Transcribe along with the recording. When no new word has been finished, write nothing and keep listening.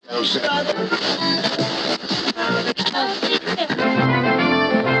Welcome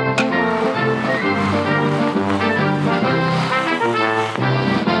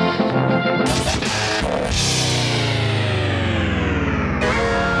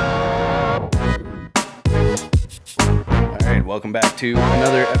back to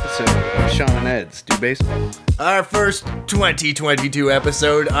another episode of Sean and Ed's Do Baseball. Our first 2022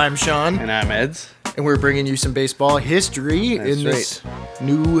 episode. I'm Sean. And I'm Ed's. And we're bringing you some baseball history this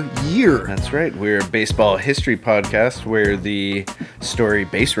new year. That's right. We're a baseball history podcast where the story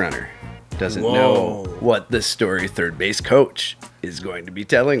base runner doesn't know what the story third base coach is going to be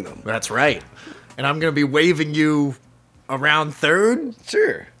telling them. That's right. And I'm going to be waving you around third?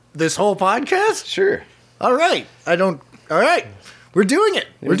 Sure. This whole podcast? Sure. All right. All right. We're doing it.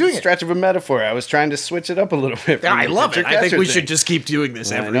 We're doing it. Stretch of a metaphor. I was trying to switch it up a little bit. I love it. I think we should just keep doing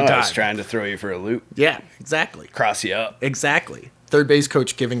this every time. I was trying to throw you for a loop. Yeah, exactly. Cross you up. Exactly. Third base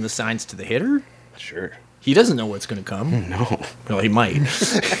coach giving the signs to the hitter? Sure. He doesn't know what's going to come. No. Well, he might.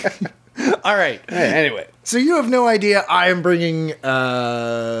 All right. Anyway. So you have no idea I am bringing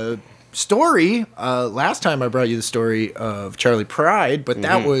a story. Last time I brought you the story of Charlie Pride, but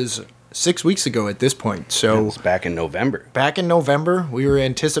that was 6 weeks ago at this point. So it was back in November. Back in November, we were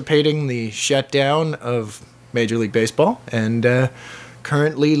anticipating the shutdown of Major League Baseball and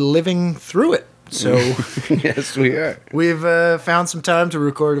currently living through it. So yes, we are. We've found some time to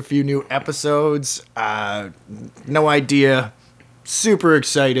record a few new episodes. No idea. Super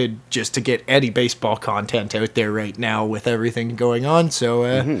excited just to get any baseball content out there right now with everything going on. So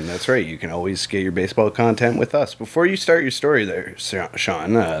that's right. You can always get your baseball content with us. Before you start your story there,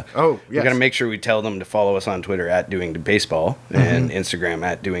 Sean, we got to make sure we tell them to follow us on Twitter at doingbaseball and Instagram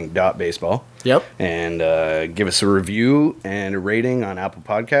at doing.baseball. Yep. And give us a review and a rating on Apple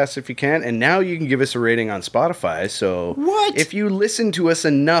Podcasts if you can. And now you can give us a rating on Spotify. So if you listen to us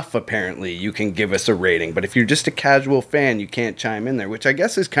enough, apparently, you can give us a rating. But if you're just a casual fan, you can't chime in there, which I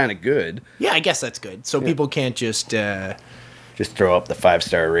guess is kind of good. Yeah, I guess that's good. So people can't just throw up the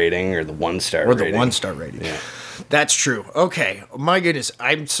 5-star rating or the 1-star rating. Or the 1-star rating. Yeah. That's true. Okay. My goodness.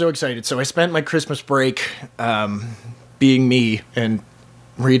 I'm so excited. So I spent my Christmas break being me and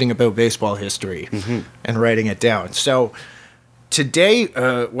reading about baseball history and writing it down. So today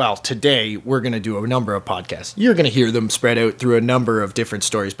we're going to do a number of podcasts. You're going to hear them spread out through a number of different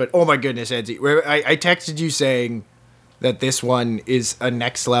stories. But oh my goodness, Edsy, I texted you saying that this one is a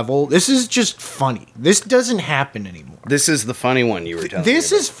next level. This is just funny. This doesn't happen anymore. This is the funny one you were telling me.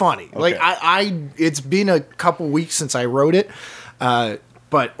 This is funny. Okay. Like it's been a couple weeks since I wrote it.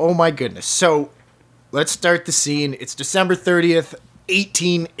 But oh my goodness. So let's start the scene. It's December 30th,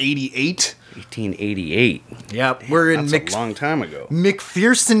 1888. 1888. Yep, we're in a long time ago.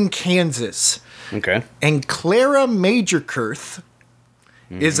 McPherson, Kansas. Okay. And Clara Majorkurth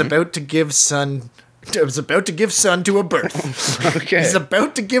is about to give son to a birth. Okay. He's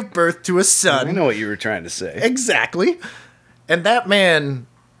about to give birth to a son. I know what you were trying to say. Exactly. And that man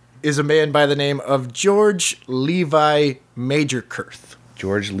is a man by the name of George Levi Majorkurth.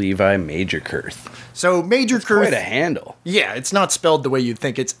 George Levi Majorkurth. So Majorkurth. That's quite a handle. Yeah, it's not spelled the way you'd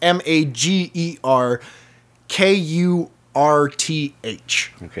think. It's Magerkurth.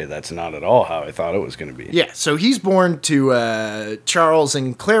 Okay, that's not at all how I thought it was going to be. Yeah, so he's born to Charles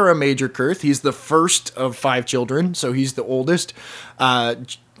and Clara Majorkurth. He's the first of 5 children, so he's the oldest.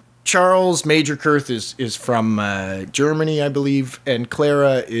 Charles Majorkurth is from Germany, I believe, and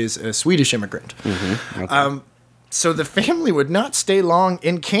Clara is a Swedish immigrant. Okay. So the family would not stay long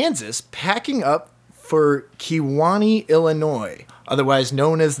in Kansas, packing up for Kewanee, Illinois, otherwise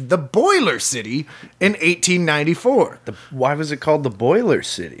known as the Boiler City, in 1894. Why was it called the Boiler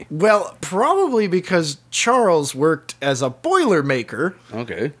City? Well, probably because Charles worked as a boiler maker.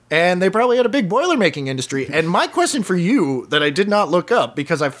 Okay. And they probably had a big boiler making industry. And my question for you that I did not look up,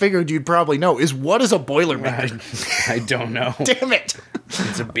 because I figured you'd probably know, is what is a boiler maker? I don't know. Damn it.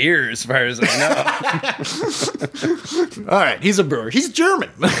 It's a beer as far as I know. All right, he's a brewer. He's German.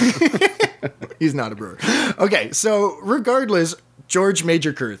 He's not a brewer. Okay, so regardless, George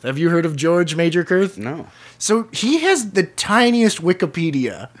Majorkurth. Have you heard of George Majorkurth? No. So he has the tiniest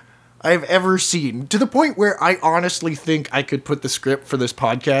Wikipedia I've ever seen, to the point where I honestly think I could put the script for this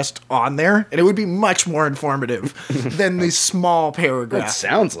podcast on there, and it would be much more informative than this small paragraph. That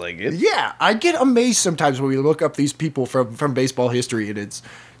sounds like it. Yeah, I get amazed sometimes when we look up these people from baseball history, and it's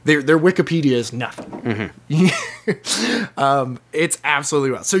their Wikipedia is nothing. It's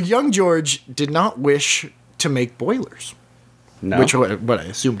absolutely wild. So young George did not wish to make boilers. No. Which what I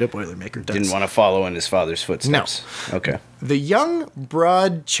assumed a Boilermaker does. Didn't want to follow in his father's footsteps. No. Okay. The young,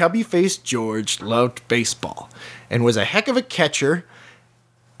 broad, chubby-faced George loved baseball and was a heck of a catcher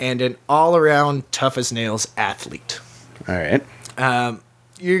and an all-around tough-as-nails athlete. All right.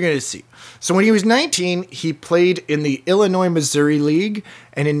 You're going to see. So when he was 19, he played in the Illinois-Missouri League,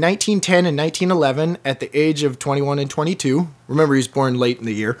 and in 1910 and 1911, at the age of 21 and 22, remember he's born late in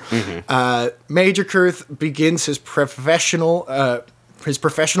the year, Major Kurth begins his professional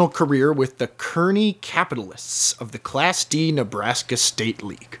career with the Kearney Capitalists of the Class D Nebraska State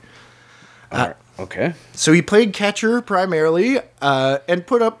League. Okay. So he played catcher primarily, and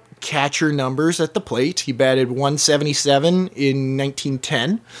put up catcher numbers at the plate. He batted .177 in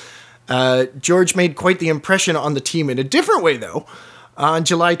 1910. George made quite the impression on the team in a different way, though. On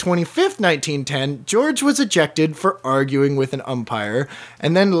July 25th, 1910, George was ejected for arguing with an umpire,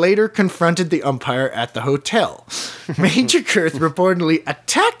 and then later confronted the umpire at the hotel. Major Kurth reportedly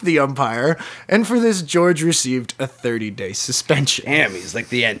attacked the umpire, and for this, George received a 30-day suspension. Damn, he's like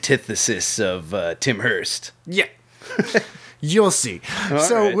the antithesis of Tim Hurst. Yeah. You'll see.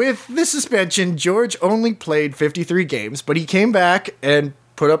 So with the suspension, George only played 53 games, but he came back and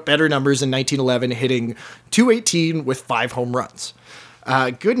put up better numbers in 1911, hitting .218 with 5 home runs.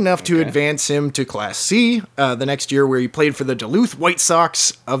 Good enough to advance him to Class C the next year, where he played for the Duluth White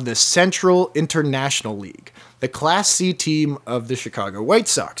Sox of the Central International League, the Class C team of the Chicago White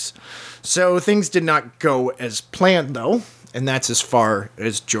Sox. So things did not go as planned, though, and that's as far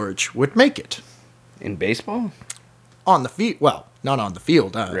as George would make it. In baseball? On the field. Well, not on the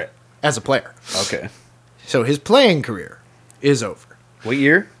field, Right. As a player. Okay. So his playing career is over. What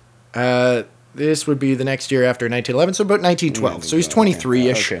year? This would be the next year after 1911, so about 1912. So he's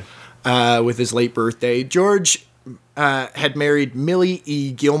 23-ish with his late birthday. George had married Millie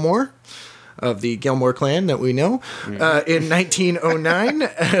E. Gilmore of the Gilmore clan that we know. In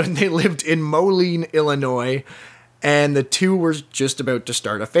 1909, they lived in Moline, Illinois, and the two were just about to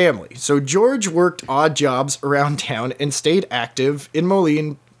start a family. So George worked odd jobs around town and stayed active in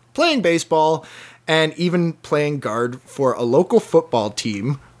Moline, playing baseball and even playing guard for a local football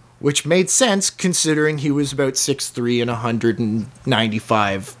team, which made sense considering he was about 6'3" and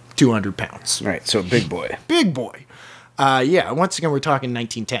 195, 200 pounds. Right, so big boy. Big boy. Yeah, once again, we're talking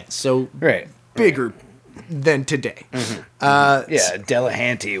 1910s, so bigger than today.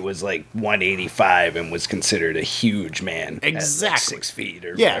 Delahanty was like 185 and was considered a huge man. Exactly. At like 6 feet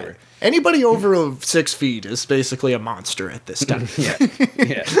or whatever. Anybody over 6 feet is basically a monster at this time. So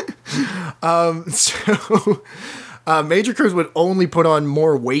Major Kurth would only put on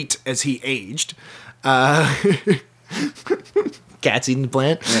more weight as he aged. Cats eating the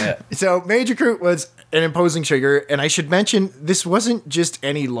plant. Yeah. So Major Kurth was an imposing figure, and I should mention this wasn't just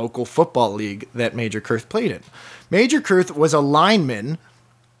any local football league that Major Kurth played in. Major Kurth was a lineman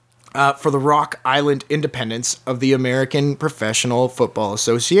for the Rock Island Independents of the American Professional Football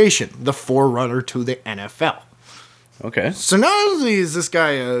Association, the forerunner to the NFL. Okay. So not only is this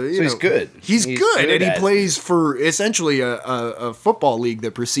guy, he's good. He's good, and he plays for essentially a football league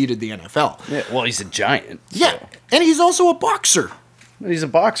that preceded the NFL. Yeah, well, he's a giant. Yeah, and he's also a boxer. He's a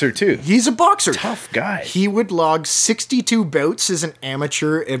boxer, too. He's a boxer. Tough guy. He would log 62 bouts as an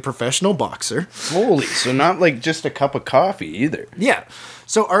amateur and professional boxer. Holy, so not like just a cup of coffee either. Yeah.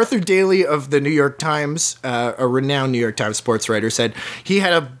 So Arthur Daly of the New York Times, a renowned New York Times sports writer, said he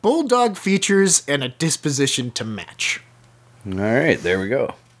had a bulldog features and a disposition to match. All right, there we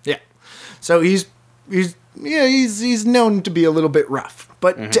go. Yeah. So he's known to be a little bit rough,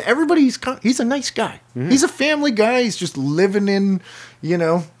 but to everybody he's a nice guy. He's a family guy. He's just living in,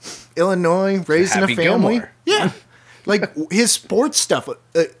 Illinois, raising a family. Gilmore. Yeah. Like his sports stuff,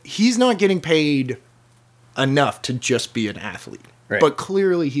 he's not getting paid enough to just be an athlete. Right. But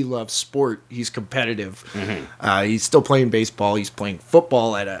clearly he loves sport. He's competitive. He's still playing baseball. He's playing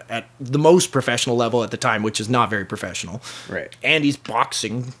football at the most professional level at the time, which is not very professional. Right. And he's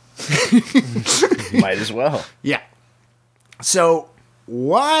boxing. Might as well. Yeah. So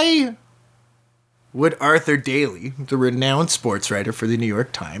why would Arthur Daly, the renowned sports writer for the New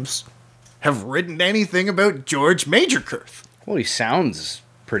York Times, have written anything about George Major Kurth? Well, he sounds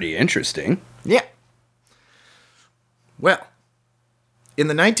pretty interesting. Yeah. Well, in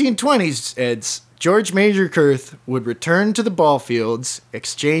the 1920s, Eds, George Major Kurth would return to the ball fields,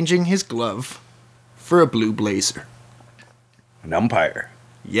 exchanging his glove for a blue blazer. An umpire.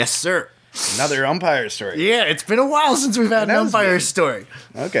 Yes, sir. Another umpire story. Yeah, it's been a while since we've had an umpire story.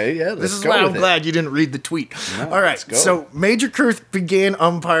 Okay, yeah, let's go. This is why I'm glad you didn't read the tweet. No, all right, let's go. So Major Kurth began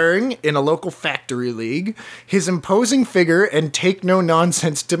umpiring in a local factory league. His imposing figure and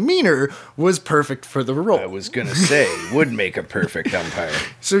take-no-nonsense demeanor was perfect for the role. I was going to say, would make a perfect umpire.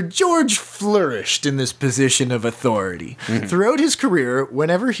 So George flourished in this position of authority. Throughout his career,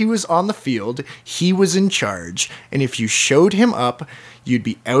 whenever he was on the field, he was in charge. And if you showed him up, you'd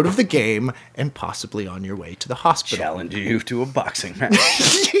be out of the game and possibly on your way to the hospital. Challenge you to a boxing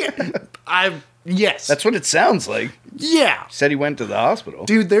match. Yes. That's what it sounds like. Yeah. Said he went to the hospital.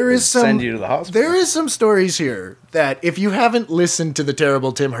 Dude, there is some... Send you to the hospital. There is some stories here that if you haven't listened to the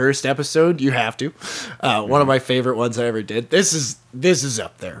Terrible Tim Hurst episode, you have to. One of my favorite ones I ever did. This is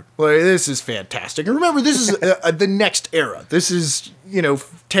up there. Well, this is fantastic. And remember, this is the next era. This is,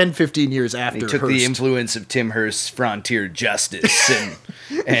 10, 15 years after He took Hearst. the influence of Tim Hurst's Frontier Justice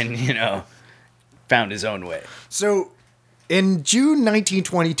and found his own way. So, in June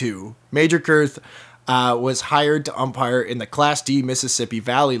 1922, Major Kurth was hired to umpire in the Class D Mississippi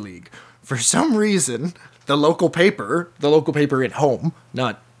Valley League. For some reason, the local paper at home,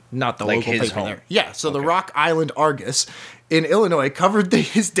 not the Like local his paper home. there. Yeah, so the Rock Island Argus in Illinois covered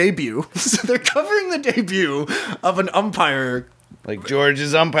his debut. So they're covering the debut of an umpire. Like George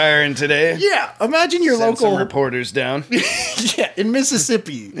is umpiring today. Yeah, imagine your Send some local reporters down. yeah, in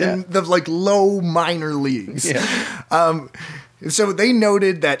Mississippi, in the low minor leagues. Yeah. So they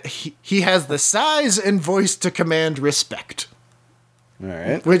noted that he has the size and voice to command respect, All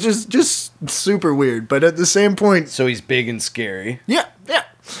right. which is just super weird. But at the same point, So he's big and scary. yeah.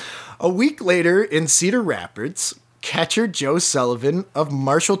 A week later in Cedar Rapids, catcher Joe Sullivan of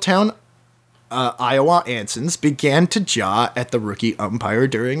Marshalltown, Iowa Ansons began to jaw at the rookie umpire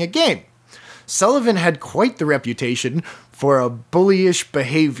during a game. Sullivan had quite the reputation for a bullyish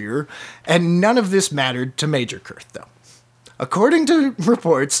behavior, and none of this mattered to Major Kurth, though. According to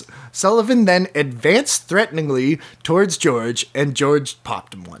reports, Sullivan then advanced threateningly towards George, and George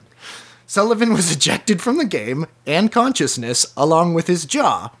popped him one. Sullivan was ejected from the game and consciousness, along with his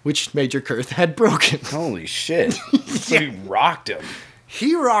jaw, which Major Kurth had broken. Holy shit. So he rocked him.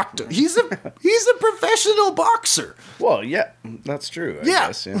 He rocked him. He's a professional boxer. Well, yeah, that's true, I Yeah.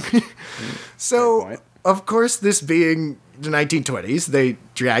 guess. Yeah. So, point. of course, this being the 1920s, they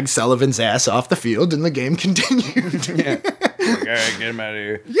dragged Sullivan's ass off the field and the game continued. Yeah. Like, all right, get him out of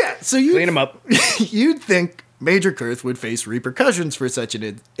here. Yeah, so Clean him up. you'd think Major Kurth would face repercussions for such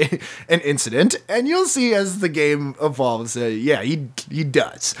an incident, and you'll see as the game evolves, he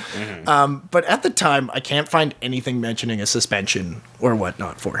does. Mm-hmm. But at the time, I can't find anything mentioning a suspension or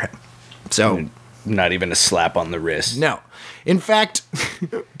whatnot for him. So, Not even a slap on the wrist. no. In fact,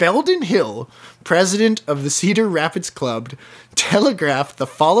 Belden Hill, president of the Cedar Rapids Club, telegraphed the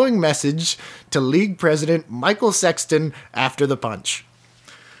following message to league president Michael Sexton after the punch.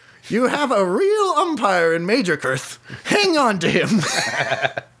 You have a real umpire in Major Kurth. Hang on to him.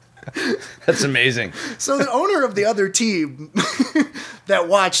 That's amazing. So the owner of the other team that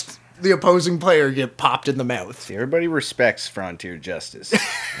watched the opposing player get popped in the mouth. Everybody respects Frontier Justice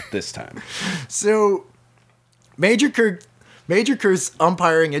at this time. So Major Kurth's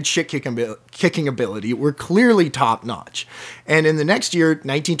umpiring and kicking ability were clearly top notch. And in the next year,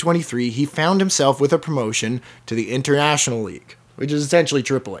 1923, he found himself with a promotion to the International League, which is essentially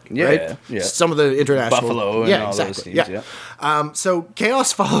AAA, Yeah, right? yeah. Some of the international... Buffalo and all those teams, yeah. So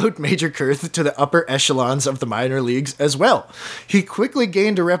chaos followed Major Kurth to the upper echelons of the minor leagues as well. He quickly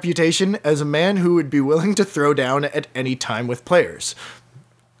gained a reputation as a man who would be willing to throw down at any time with players.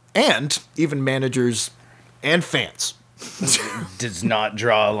 And even managers and fans. Does not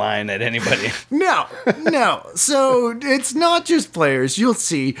draw a line at anybody. No. So it's not just players, you'll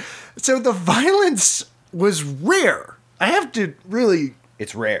see. So the violence was rare. I have to really...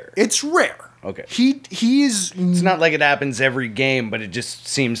 It's rare. It's rare. Okay. He's... It's not like it happens every game, but it just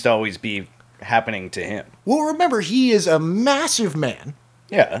seems to always be happening to him. Well, remember, he is a massive man.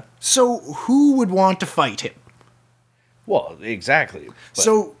 Yeah. So who would want to fight him? Well, exactly. But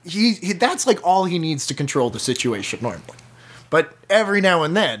So he that's like all he needs to control the situation normally. But every now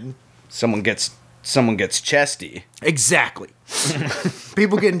and then... someone gets chesty. Exactly.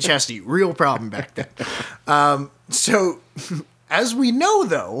 People getting chesty. Real problem back then. So, as we know,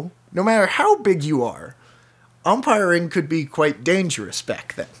 though, no matter how big you are, umpiring could be quite dangerous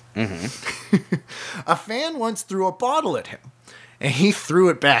back then. Mm-hmm. A fan once threw a bottle at him, and he threw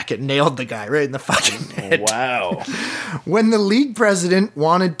it back and nailed the guy right in the fucking head. Wow. When the league president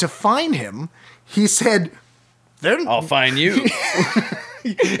wanted to fine him, he said, I'll fine you.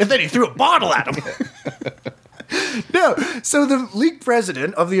 and then he threw a bottle at him. No, so the league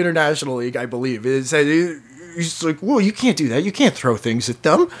president of the International League, I believe, he's like, well, you can't do that. You can't throw things at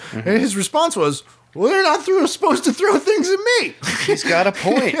them. Mm-hmm. And his response was, well, they're not supposed to throw things at me. He's got a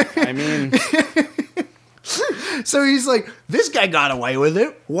point. I mean... So he's like, this guy got away with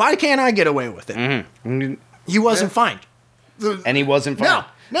it. Why can't I get away with it? Mm-hmm. He wasn't fined. And he wasn't fine.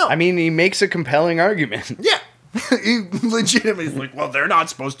 No. I mean, he makes a compelling argument. Yeah. He legitimately is like, well, they're not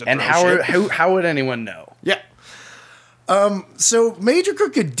supposed to And throw shit. how would anyone know? Yeah. So Major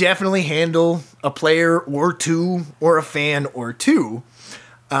Kirk could definitely handle a player or two or a fan or two,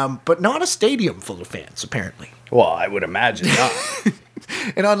 but not a stadium full of fans, apparently. Well, I would imagine not.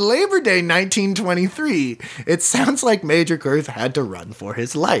 And on Labor Day 1923, it sounds like Major Kirk had to run for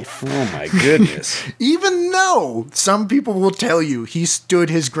his life. Oh my goodness. Even though some people will tell you he stood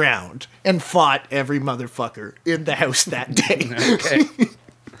his ground and fought every motherfucker in the house that day. Okay.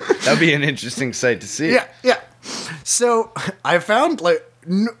 That'd be an interesting sight to see. Yeah. So I found,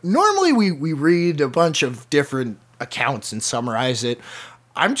 normally we read a bunch of different accounts and summarize it.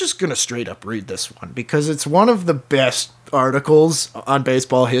 I'm just going to straight up read this one because it's one of the best articles on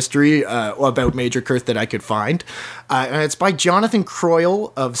baseball history about Major Kirk that I could find. And it's by Jonathan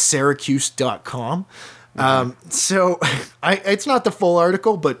Croyle of Syracuse.com. So it's not the full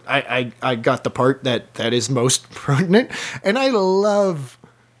article, but I got the part that is most pertinent. And I love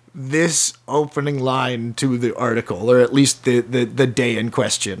this opening line to the article, or at least the day in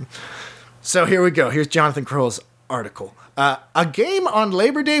question. So here we go. Here's Jonathan Croyle's article. A game on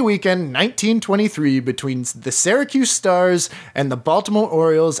Labor Day weekend 1923 between the Syracuse Stars and the Baltimore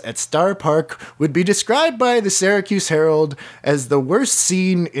Orioles at Star Park would be described by the Syracuse Herald as the worst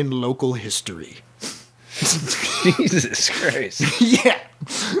scene in local history. Jesus Christ. Yeah.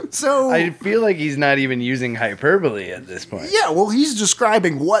 So I feel like he's not even using hyperbole at this point. Yeah, well, he's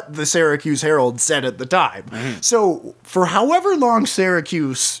describing what the Syracuse Herald said at the time. Mm-hmm. So for however long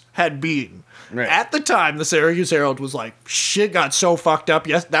Syracuse had been, right. At the time, the Syracuse Herald was like, shit got so fucked up.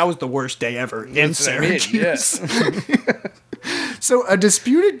 Yes, that was the worst day ever in Syracuse. Yeah. So a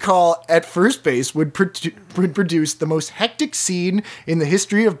disputed call at first base would produce the most hectic scene in the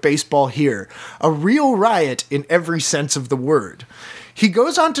history of baseball here. A real riot in every sense of the word. He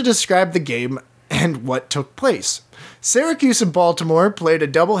goes on to describe the game and what took place. Syracuse and Baltimore played a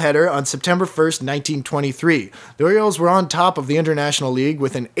doubleheader on September 1st, 1923. The Orioles were on top of the International League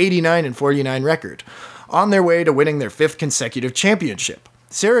with an 89-49 record, on their way to winning their 5th consecutive championship.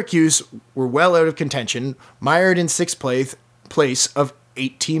 Syracuse were well out of contention, mired in 6th place of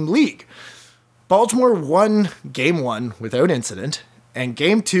 8-team league. Baltimore won Game 1 without incident, and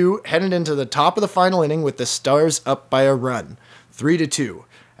Game 2 headed into the top of the final inning with the Stars up by a run, 3-2,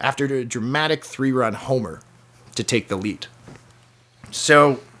 after a dramatic 3-run homer to take the lead.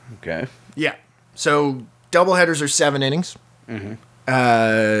 So, okay. Yeah. So, doubleheaders are 7 innings. Mm-hmm.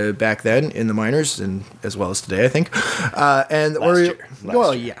 Back then in the minors, and as well as today, I think. And Last year.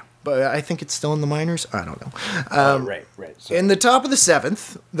 Yeah. But I think it's still in the minors. I don't know. Right. So. In the top of the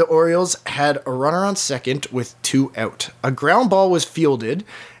 7th, the Orioles had a runner on second with 2 out. A ground ball was fielded,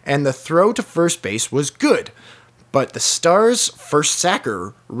 and the throw to first base was good. But the Stars' first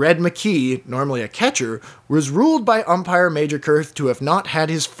sacker, Red McKee, normally a catcher, was ruled by umpire Major Kirk to have not had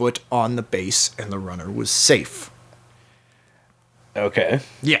his foot on the base, and the runner was safe. Okay.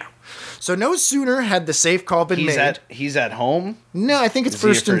 Yeah. So no sooner had the safe call been made. He's at home? No, I think it's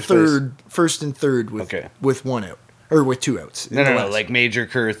first and third with 1 out. Or with 2 outs. No. Like Major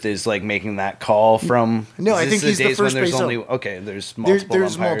Kirk is like making that call from. No, I think he's the first base ump. Okay, there's multiple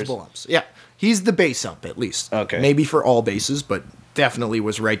There's multiple umps. Yeah. He's the base ump, at least. Okay. Maybe for all bases, but definitely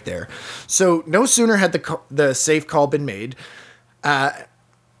was right there. So no sooner had the safe call been made.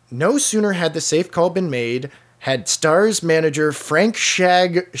 Had Stars manager Frank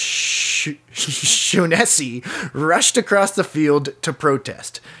Shaughnessy rushed across the field to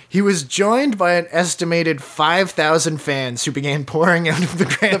protest. He was joined by an estimated 5,000 fans who began pouring out of the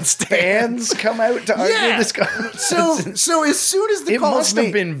grandstand. Fans come out to argue this call. So as soon as the call was made, it must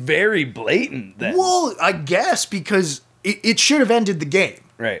have been very blatant then. Well, I guess because it should have ended the game.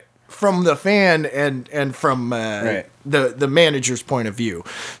 Right. From the fan and from the manager's point of view.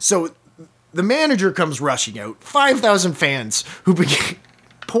 So the manager comes rushing out. 5,000 fans who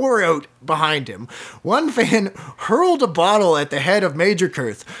pour out behind him. One fan hurled a bottle at the head of Major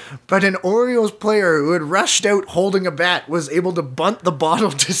Kirk, but an Orioles player who had rushed out holding a bat was able to bunt the bottle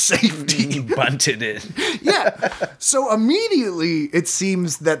to safety. Bunted it. Yeah. So immediately it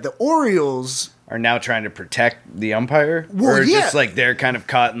seems that the Orioles are now trying to protect the umpire? Or just like they're kind of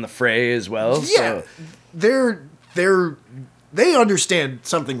caught in the fray as well? Yeah. So. They understand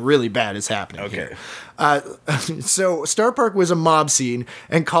something really bad is happening here. So Star Park was a mob scene,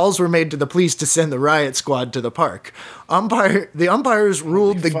 and calls were made to the police to send the riot squad to the park. The umpires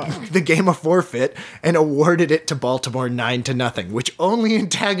ruled the game a forfeit and awarded it to Baltimore 9-0, which only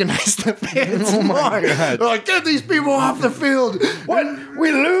antagonized the fans more. Oh my God! Like, get these people off the field! What? We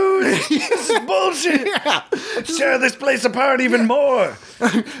lose? is bullshit. Yeah. Let's tear this place apart even more.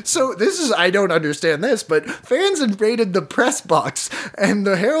 So I don't understand this, but fans invaded the press box, and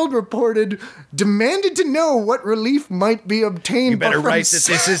the Herald reported, demanded to know what relief might be obtained. You better from write that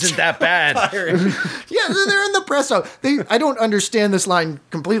this isn't that bad. Yeah, they're in the press box. I don't understand this line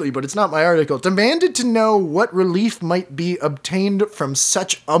completely, but it's not my article. Demanded to know what relief might be obtained from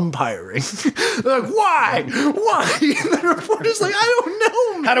such umpiring. They're like, why? Why? And the reporter's like, I don't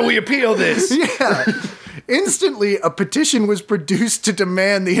know. How do we appeal this? Yeah. Instantly, a petition was produced to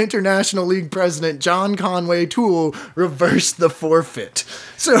demand the International League president, John Conway Toole, reverse the forfeit.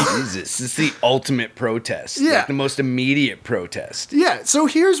 So, Jesus, this is the ultimate protest. Yeah. Like the most immediate protest. yeah, so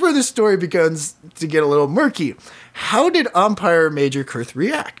here's where the story begins to get a little murky. How did umpire Major Kurth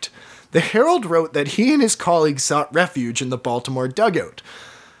react? The Herald wrote that he and his colleagues sought refuge in the Baltimore dugout.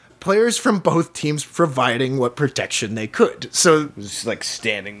 Players from both teams providing what protection they could. So, Just like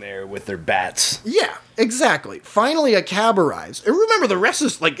standing there with their bats. yeah, exactly. Finally, a cab arrives. And remember, the rest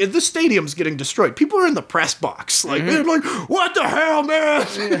is like, the stadium's getting destroyed. People are in the press box. Like, they're like, what the hell, man?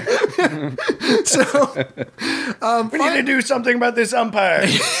 So, We need to do something about this umpire.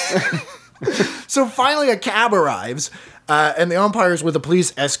 so finally, a cab arrives. And the umpires with a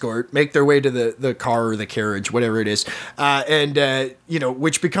police escort make their way to the car or the carriage, whatever it is,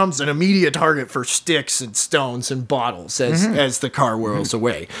 which becomes an immediate target for sticks and stones and bottles as the car whirls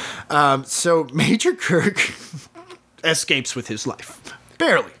away. So Major Kirk escapes with his life.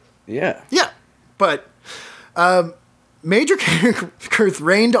 Barely. Yeah. Yeah. But Major Kurth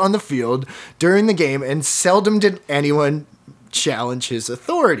reigned on the field during the game, and seldom did anyone challenge his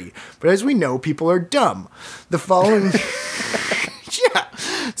authority. But as we know, people are dumb. The following... Yeah.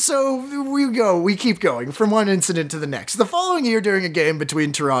 So we keep going from one incident to the next. The following year, during a game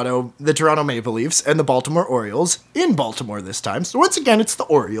between the Toronto Maple Leafs and the Baltimore Orioles, in Baltimore this time. So once again, it's the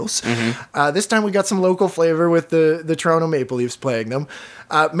Orioles. This time we got some local flavor with the Toronto Maple Leafs playing them.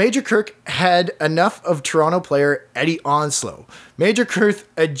 Major Kirk had enough of Toronto player Eddie Onslow. Major Kurth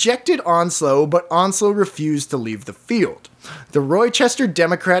ejected Onslow, but Onslow refused to leave the field. The Rochester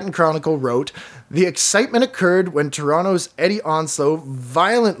Democrat and Chronicle wrote, the excitement occurred when Toronto's Eddie Onslow,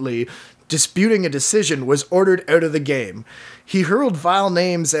 violently disputing a decision, was ordered out of the game. He hurled vile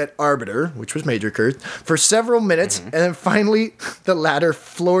names at arbiter, which was Major Kurth, for several minutes, and then finally the latter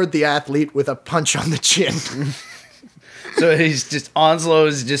floored the athlete with a punch on the chin. So Onslow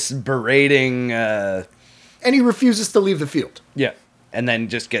is just berating. And he refuses to leave the field. Yeah. And then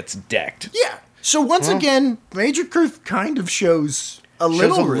just gets decked. Yeah. So once again, Major Kurth kind of shows a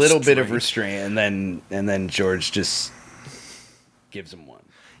little bit of restraint, and then George just gives him one.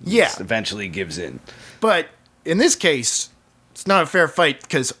 Yeah. Just eventually gives in. But in this case, it's not a fair fight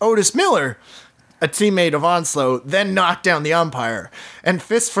because Otis Miller, a teammate of Onslow, then knocked down the umpire, and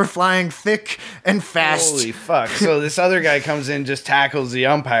fists were flying thick and fast. Holy fuck. So this other guy comes in, just tackles the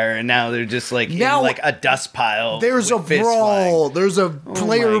umpire, and now they're just like in like a dust pile. There's a with fists brawl. flying. There's a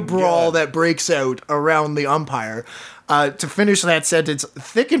player my brawl God. that breaks out around the umpire. To finish that sentence,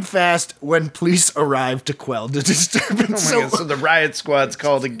 thick and fast when police arrived to quell the disturbance. Oh my God, so the riot squad's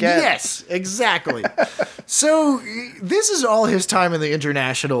called again. Yes, exactly. So this is all his time in the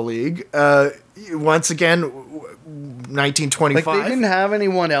International League. Once again, 1925. Like they didn't have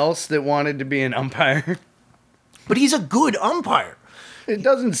anyone else that wanted to be an umpire. But he's a good umpire. It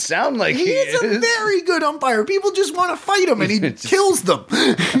doesn't sound like he He's is. a very good umpire. People just want to fight him, and he kills them.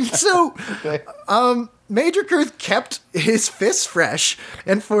 So, Major Kurth kept his fists fresh,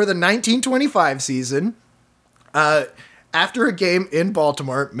 and for the 1925 season, after a game in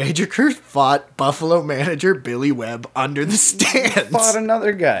Baltimore, Major Kurth fought Buffalo manager Billy Webb under the stands. Fought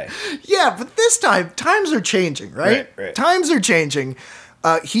another guy. Yeah, but this time, times are changing, right? Right. Times are changing.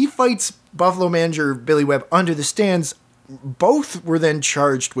 He fights Buffalo manager Billy Webb under the stands. Both were then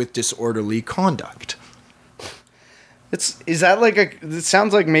charged with disorderly conduct. It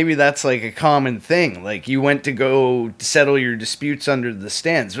sounds like maybe that's like a common thing. Like you went to go settle your disputes under the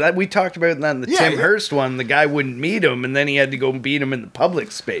stands. We talked about that in the Tim Hurst one. The guy wouldn't meet him, and then he had to go beat him in the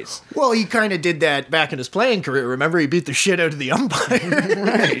public space. Well, he kind of did that back in his playing career. Remember, he beat the shit out of the umpire.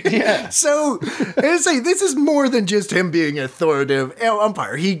 Right, yeah. So, I say this is more than just him being an authoritative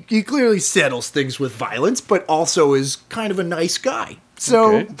umpire. He clearly settles things with violence, but also is kind of a nice guy.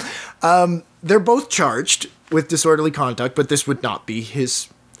 So, they're both charged with disorderly conduct, but this would not be his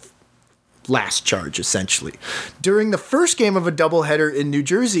last charge, essentially. During the first game of a doubleheader in New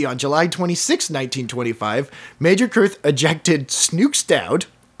Jersey on July 26, 1925, Major Kurth ejected Snooks Dowd,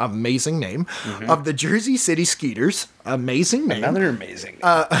 amazing name, of the Jersey City Skeeters, amazing name. Another amazing.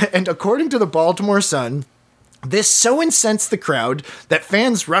 And according to the Baltimore Sun, This so incensed the crowd that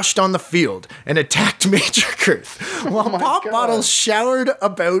fans rushed on the field and attacked Major Kurth, while pop bottles showered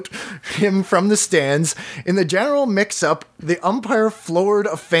about him from the stands. In the general mix-up, the umpire floored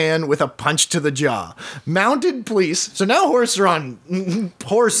a fan with a punch to the jaw. Mounted police, so now police are on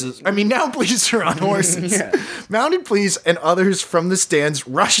horses. Yeah. Mounted police and others from the stands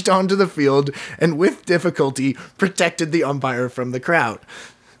rushed onto the field and with difficulty protected the umpire from the crowd.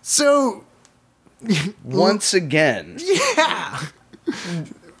 So... Once again. Yeah.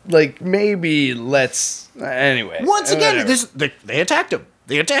 Like, maybe let's... Anyway. Once again, they attacked him.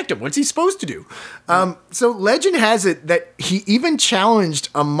 They attacked him. What's he supposed to do? So legend has it that he even challenged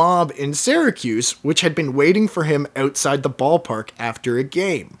a mob in Syracuse, which had been waiting for him outside the ballpark after a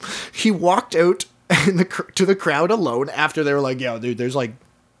game. He walked out to the crowd alone after they were like, "Yo, dude, there's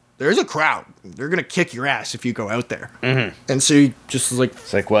a crowd. They're going to kick your ass if you go out there." Mm-hmm. And so he just was like...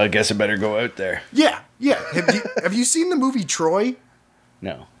 It's like, well, I guess I better go out there. Yeah. Have you seen the movie Troy?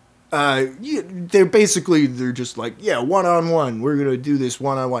 No. They're just like, yeah, one-on-one. We're going to do this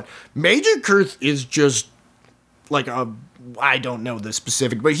one-on-one. Major Kurth is just like I don't know the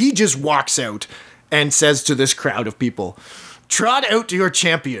specific, but he just walks out and says to this crowd of people, "Trot out to your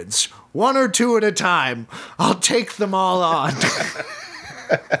champions. One or two at a time. I'll take them all on."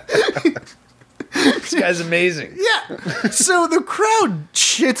 This guy's amazing. Yeah. So the crowd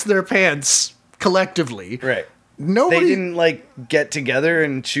shits their pants collectively. Right. Nobody... They didn't, get together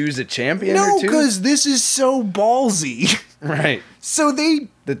and choose a champion or No, two? because this is so ballsy. Right. So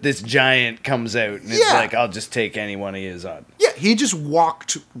That this giant comes out and it's like, I'll just take any one he is on. Yeah, he just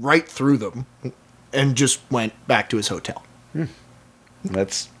walked right through them and just went back to his hotel.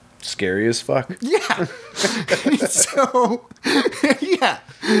 That's scary as fuck. Yeah. So, yeah.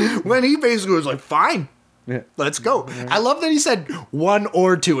 When he basically was like, "Fine, let's go." I love that he said one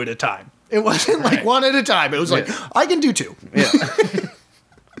or two at a time. It wasn't like one at a time. It was like, I can do two. Yeah.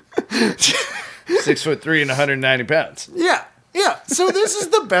 6'3" and 190 pounds. Yeah. Yeah, so this is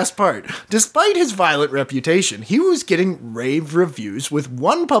the best part. Despite his violent reputation, he was getting rave reviews, with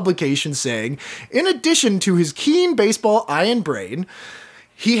one publication saying, in addition to his keen baseball eye and brain,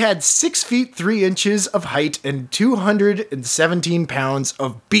 he had 6 feet 3 inches of height and 217 pounds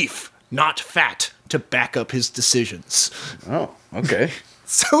of beef, not fat, to back up his decisions. Oh, okay.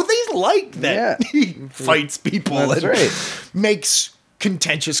 So they like that he fights people and makes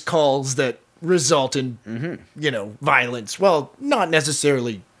contentious calls that result in, violence. Well, not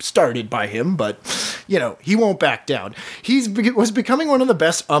necessarily started by him, but, he won't back down. He was becoming one of the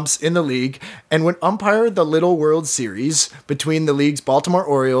best umps in the league and would umpire the Little World Series between the league's Baltimore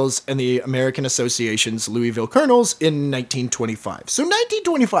Orioles and the American Association's Louisville Colonels in 1925. So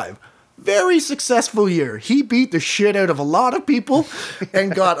 1925, very successful year. He beat the shit out of a lot of people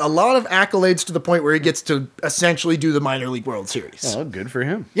and got a lot of accolades to the point where he gets to essentially do the minor league World Series. Oh, good for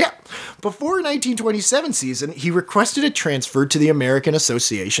him. Yeah. Before 1927 season, he requested a transfer to the American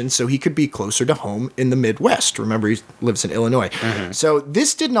Association so he could be closer to home in the Midwest. Remember, he lives in Illinois. Mm-hmm. So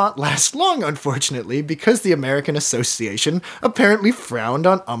this did not last long, unfortunately, because the American Association apparently frowned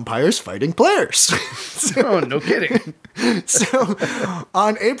on umpires fighting players. Oh, no kidding. So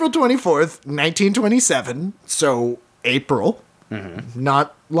on April 24th, 1927, so April,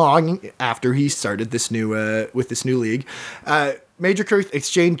 not long after he started this new with this new league, Major Kurth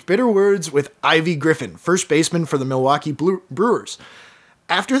exchanged bitter words with Ivy Griffin, first baseman for the Milwaukee Brewers.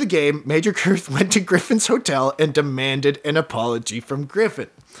 After the game, Major Kurth went to Griffin's hotel and demanded an apology from Griffin.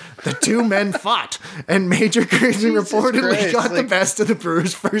 The two men fought, and Major Kurth reportedly got the best of the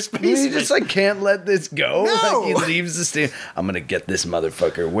Brewers' first baseman. He just can't let this go. No. He leaves the stand. I'm gonna get this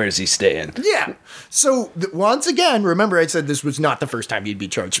motherfucker. Where's he staying? Yeah. So once again, remember I said this was not the first time he'd be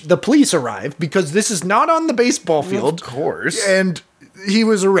charged. The police arrived because this is not on the baseball field. Of course. And he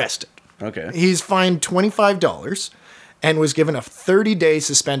was arrested. Okay. He's fined $25 and was given a 30-day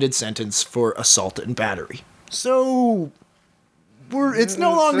suspended sentence for assault and battery. So it's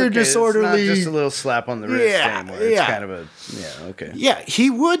no longer disorderly. It's not just a little slap on the wrist anymore. It's kind of okay. Yeah,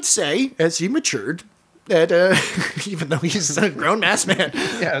 he would say, as he matured, that even though he's a grown ass man,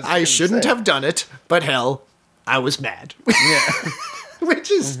 I shouldn't have done it, but hell, I was mad. Yeah.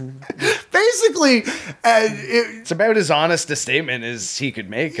 Which is basically... it's about as honest a statement as he could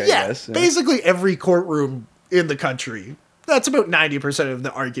make, I guess. Yeah. Basically every courtroom in the country. That's about 90% of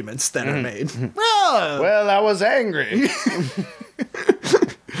the arguments that are made. Well, I was angry.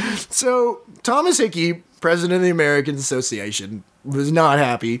 So, Thomas Hickey, president of the American Association, was not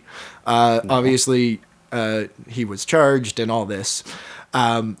happy. Obviously, he was charged and all this.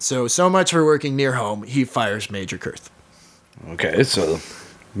 So much for working near home, he fires Major Kurth. Okay, so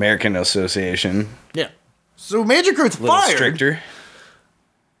American Association. Yeah. So Major Kurth's A little fired. stricter.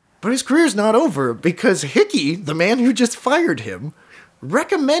 But his career's not over because Hickey, the man who just fired him,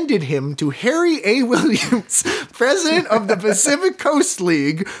 recommended him to Harry A. Williams, president of the Pacific Coast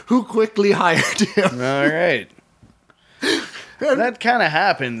League, who quickly hired him. All right. That kind of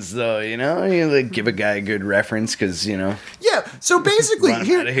happens, though, you know? You like, give a guy a good reference because, you know. Yeah, so basically, Run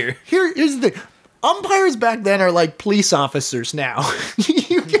outta here. here's the thing. Umpires back then are like police officers now.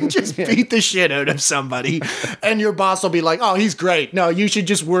 You can just beat the shit out of somebody, and your boss will be like, oh, he's great. No, you should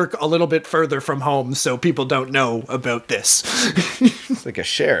just work a little bit further from home so people don't know about this. It's like a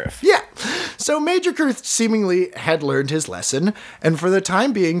sheriff. Yeah. So Major Kurth seemingly had learned his lesson, and for the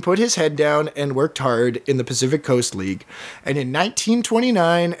time being put his head down and worked hard in the Pacific Coast League. And in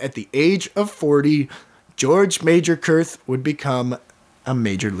 1929, at the age of 40, George Major Kurth would become a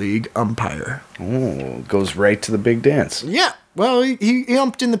major league umpire. Oh, goes right to the big dance. Yeah. Well, he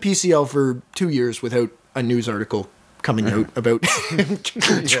umped in the PCL for 2 years without a news article coming out about him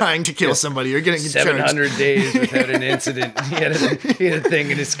trying to kill somebody or getting charged. 700 days without an incident. He had a thing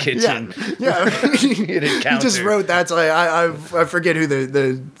in his kitchen. Yeah. He had a He counter. just wrote that. So I forget who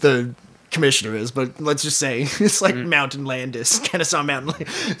the commissioner is, but let's just say it's like Mountain Landis. Kennesaw Mountain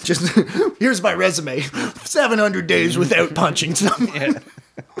Landis. Just here's my resume: 700 days without punching someone. Yeah.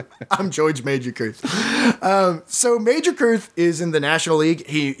 I'm George Major Kurth. So Major Kurth is in the National League.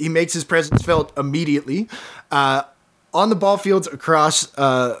 He makes his presence felt immediately on the ball fields across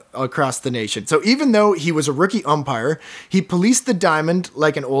the nation. So even though he was a rookie umpire, he policed the diamond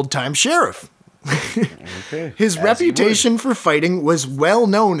like an old-time sheriff. Okay. His As reputation for fighting was well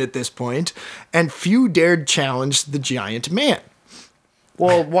known at this point, and few dared challenge the giant man.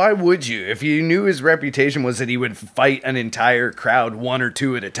 Well, why would you? If you knew his reputation was that he would fight an entire crowd one or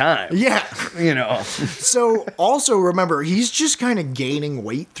two at a time. Yeah. You know. So also remember, he's just kind of gaining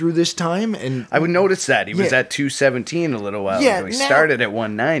weight through this time, and I would notice that. He was Yeah. at 217 a little while Yeah, ago. He now- started at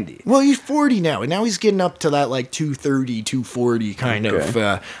 190. well, he's 40 now, and now he's getting up to that like 230, 240 kind of.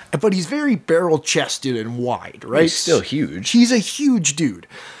 But he's very barrel-chested and wide, right? He's still huge. He's a huge dude.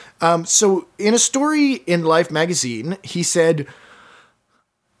 So in a story in Life magazine, he said,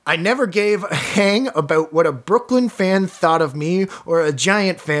 I never gave a hang about what a Brooklyn fan thought of me or a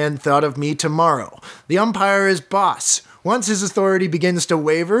Giant fan thought of me tomorrow. The umpire is boss. Once his authority begins to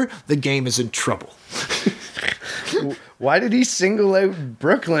waver, the game is in trouble. Why did he single out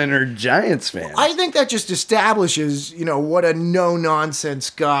Brooklyn or Giants fans? I think that just establishes, what a no-nonsense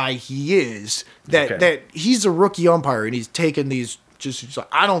guy he is. That he's a rookie umpire and he's taking these he's like,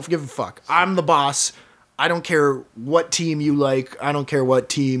 I don't give a fuck. I'm the boss. I don't care what team you like. I don't care what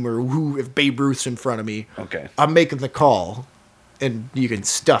team or who, if Babe Ruth's in front of me. Okay. I'm making the call, and you can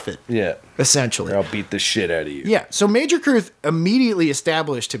stuff it, Yeah. essentially. Or I'll beat the shit out of you. Yeah, so Major Kurth immediately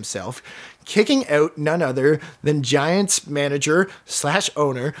established himself, kicking out none other than Giants manager /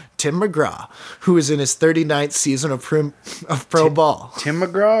 owner Tim McGraw, who is in his 39th season of pro ball. Tim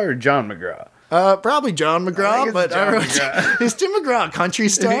McGraw or John McGraw? Probably John McGraw, but John McGraw. Is Tim McGraw a country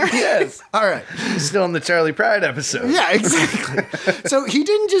star? Yes. All right. He's still in the Charlie Pride episode. Yeah, exactly. So he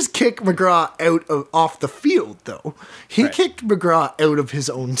didn't just kick McGraw off the field, though. He Right. kicked McGraw out of his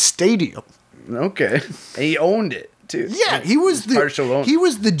own stadium. Okay. And he owned it, too. Yeah, he was partial owner. he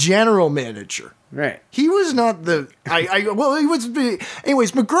was the general manager. Right. He was not the he was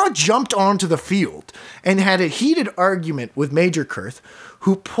anyways, McGraw jumped onto the field and had a heated argument with Major Kurth,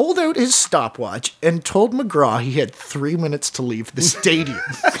 who pulled out his stopwatch and told McGraw he had 3 minutes to leave the stadium.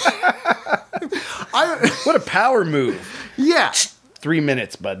 What a power move. Yeah. 3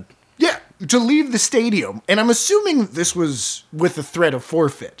 minutes, bud. Yeah, to leave the stadium. And I'm assuming this was with the threat of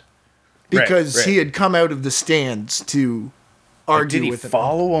forfeit. Because right. he had come out of the stands to argue Did he with him.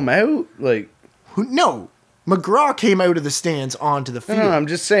 follow him out? Like, No. McGraw came out of the stands onto the field. no, I'm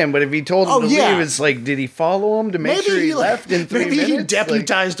just saying, but if he told him to yeah. leave, it's like, did he follow him to make sure he left in 3 maybe minutes? he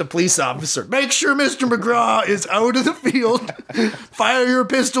deputized a police officer. Make sure Mr. McGraw is out of the field. Fire your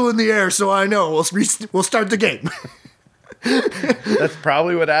pistol in the air so I know. We'll start the game. That's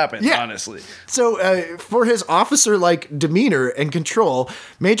probably what happened, Yeah. honestly. So, for his officer-like demeanor and control,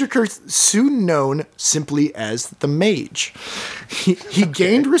 Major Kurth, soon known simply as the Mage. He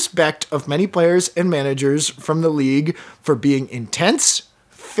gained respect of many players and managers from the league for being intense,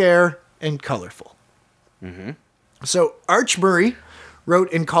 fair, and colorful. Mm-hmm. So, Arch Murray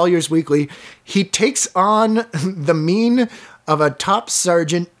wrote in Collier's Weekly, he takes on the mien of a top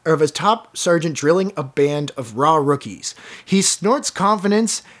sergeant drilling a band of raw rookies. He snorts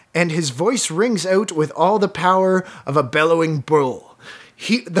confidence, and his voice rings out with all the power of a bellowing bull.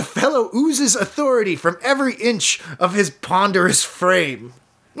 The fellow oozes authority from every inch of his ponderous frame.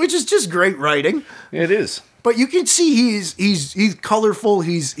 Which is just great writing. It is. But you can see he's colorful.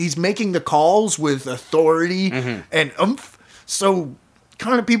 He's making the calls with authority and oomph. So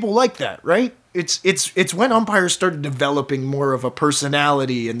kind of people like that, right? It's when umpires started developing more of a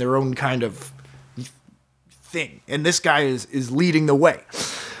personality and their own kind of thing. And this guy is leading the way.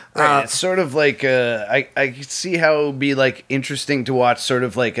 Right, it's sort of like I see how it would be like interesting to watch, sort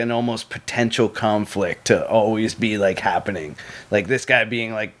of like an almost potential conflict to always be like happening, like this guy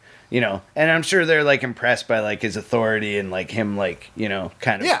being like, you know, and I'm sure they're like impressed by like his authority and like him, like, you know,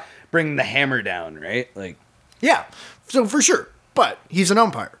 kind of bringing the hammer down, right? Like, yeah, so for sure, but he's an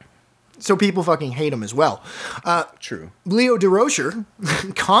umpire, so people fucking hate him as well. True. Leo Durocher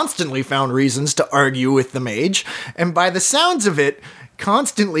constantly found reasons to argue with the mage, and by the sounds of it,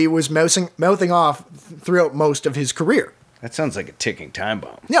 constantly was mouthing off throughout most of his career. That sounds like a ticking time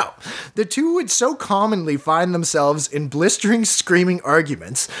bomb. No, the two would so commonly find themselves in blistering, screaming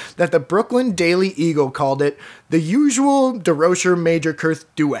arguments that the Brooklyn Daily Eagle called it the usual Durocher-Major Kurth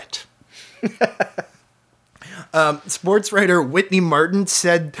duet. Sports writer Whitney Martin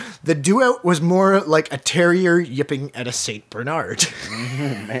said the duet was more like a terrier yipping at a Saint Bernard.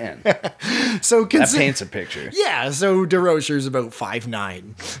 Man, so that paints a picture. Yeah, so Durocher's about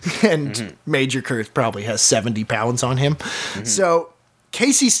 5'9", and Major Kurth probably has 70 pounds on him. So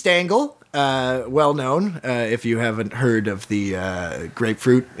Casey Stengel, well known, if you haven't heard of the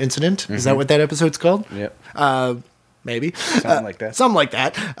grapefruit incident, is that what that episode's called? Yep. Maybe. Something like that. Something like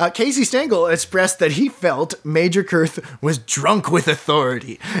that. Casey Stengel expressed that he felt Major Kurth was drunk with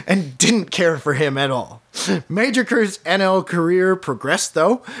authority and didn't care for him at all. Major Kurth's NL career progressed,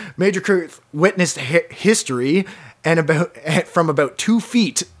 though. Major Kurth witnessed history and from about 2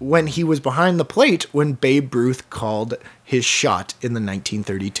 feet when he was behind the plate when Babe Ruth called his shot in the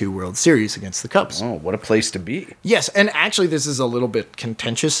 1932 World Series against the Cubs. Oh, what a place to be. Yes, and actually this is a little bit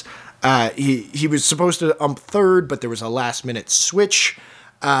contentious. He was supposed to ump third, but there was a last-minute switch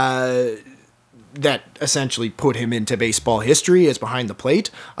that essentially put him into baseball history as behind the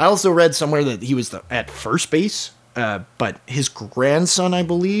plate. I also read somewhere that he was at first base, but his grandson, I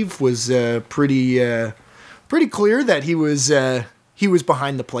believe, was pretty clear that he was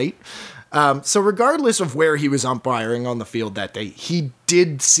behind the plate. So regardless of where he was umpiring on the field that day, he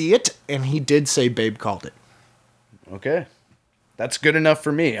did see it, and he did say Babe called it. Okay. That's good enough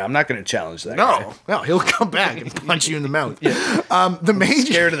for me. I'm not going to challenge that guy. No, he'll come back and punch you in the mouth. Yeah. The Mage, I'm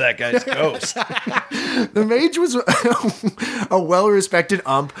scared of that guy's ghost. The Mage was a well-respected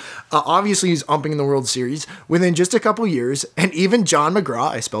ump. Obviously, he's umping in the World Series within just a couple years, and even John McGraw,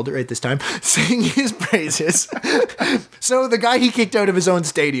 I spelled it right this time, sang his praises. So the guy he kicked out of his own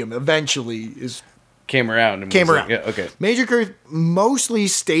stadium eventually came around. Like, yeah, okay. Major Kurth mostly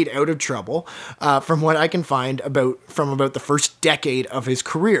stayed out of trouble, from what I can find from about the first decade of his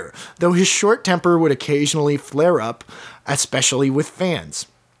career, though his short temper would occasionally flare up, especially with fans.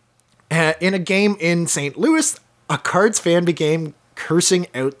 In a game in St. Louis, a Cards fan began cursing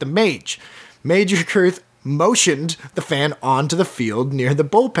out the Mage. Major Kurth motioned the fan onto the field near the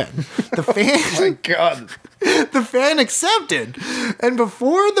bullpen. The fan, Oh my God. The fan accepted, and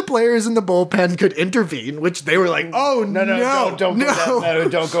before the players in the bullpen could intervene, which they were like, "Oh no, don't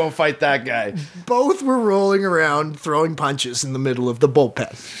go and fight that guy." Both were rolling around, throwing punches in the middle of the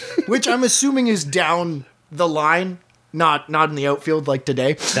bullpen, which I'm assuming is down the line, not in the outfield like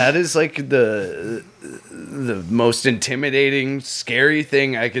today. That is like the most intimidating, scary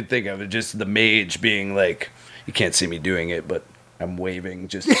thing I could think of. Just the Mage being like, "You can't see me doing it, but I'm waving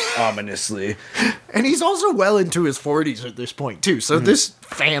just ominously." And he's also well into his 40s at this point, too. So this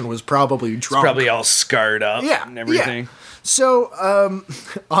fan was probably drunk. He's probably all scarred up and everything. Yeah. So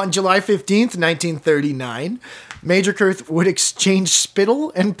on July 15th, 1939, Major Kurth would exchange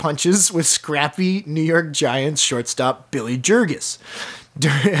spittle and punches with scrappy New York Giants shortstop Billy Jurgis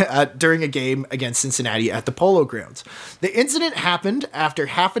during a game against Cincinnati at the Polo Grounds. The incident happened after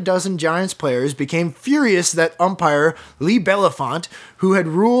half a dozen Giants players became furious that umpire Lee Belafont, who had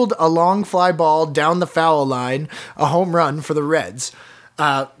ruled a long fly ball down the foul line, a home run for the Reds.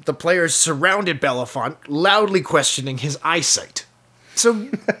 The players surrounded Belafont, loudly questioning his eyesight. So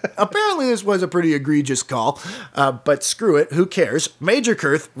apparently this was a pretty egregious call, but screw it, who cares? Major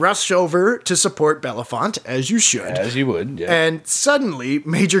Kurth rushed over to support Belafont, as you should. As you would, yeah. And suddenly,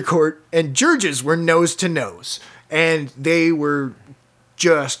 Major Kurth and Jurgis were nose to nose, and they were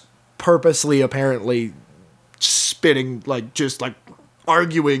just purposely, apparently, spitting, just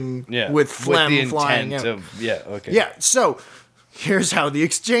arguing with phlegm flying out. Yeah, so here's how the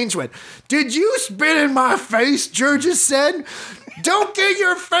exchange went. "Did you spit in my face?" Jurgis said. "Don't get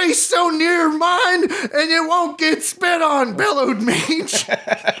your face so near mine and it won't get spit on," bellowed Mage.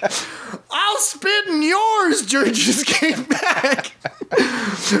 I'll spit in yours, Georges came back.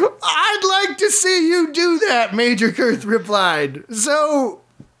 I'd like to see you do that, Major Kurth replied. So,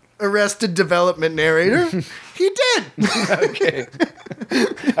 Arrested Development narrator, he did. Okay.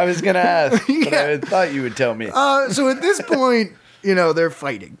 I was going to ask, but I thought you would tell me. So at this point, they're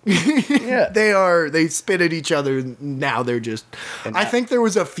fighting. Yeah. They spit at each other. Now they're just, I think there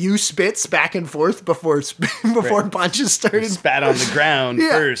was a few spits back and forth before punches started. They spat on the ground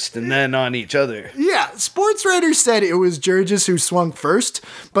first and then on each other. Yeah. Sports writers said it was Georges who swung first,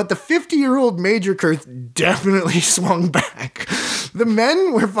 but the 50-year-old Major Kurth definitely swung back. The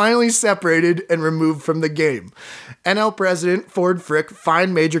men were finally separated and removed from the game. NL president Ford Frick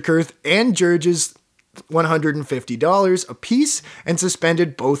fined Major Kurth and Georges $150 apiece and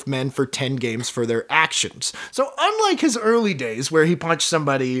suspended both men for 10 games for their actions. So unlike his early days where he punched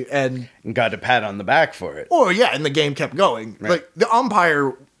somebody and got a pat on the back for it. And the game kept going. Right. Like the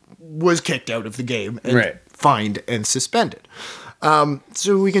umpire was kicked out of the game and fined and suspended.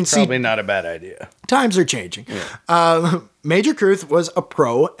 So we can see probably not a bad idea. Times are changing. Yeah. Major Kurth was a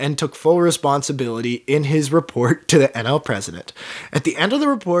pro and took full responsibility in his report to the NL president. At the end of the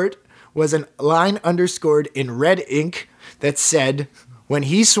report was a line underscored in red ink that said, "When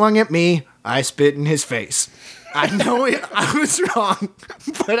he swung at me, I spit in his face." I know I was wrong,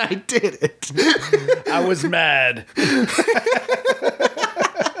 but I did it. I was mad.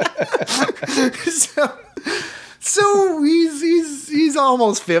 So he's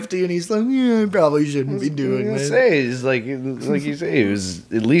almost 50, and he's like, I probably shouldn't be doing this. He's like you say, he was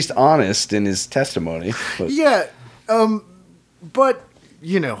at least honest in his testimony. But. Yeah, but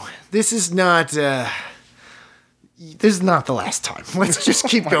this is not the last time. Let's just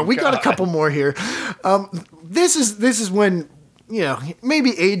keep going. We got a couple more here. This is when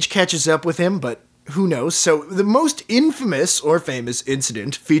maybe age catches up with him, but who knows? So the most infamous or famous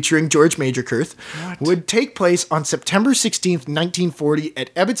incident featuring George Major Kurth would take place on September 16th, 1940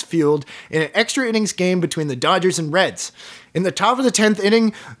 at Ebbets Field in an extra innings game between the Dodgers and Reds. In the top of the 10th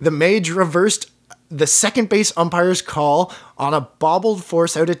inning, the Mage reversed the second base umpire's call on a bobbled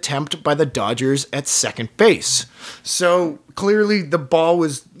force-out attempt by the Dodgers at second base. So clearly the ball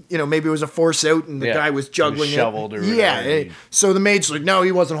was, maybe it was a force-out and the guy was juggling it. Shoveled or whatever. Yeah. So the Mage's like, no,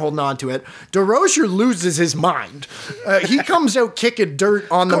 he wasn't holding on to it. DeRocher loses his mind. He comes out kicking dirt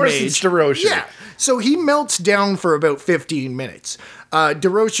on the Mage. Of course it's DeRocher. Yeah. So he melts down for about 15 minutes.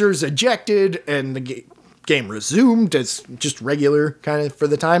 DeRocher's ejected and the game resumed as just regular kind of for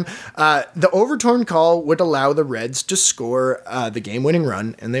the time. The overturned call would allow the Reds to score the game-winning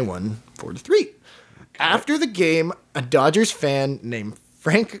run, and they won 4-3. Okay. After the game, a Dodgers fan named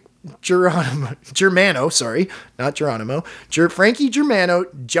Frank Germano, Frankie Germano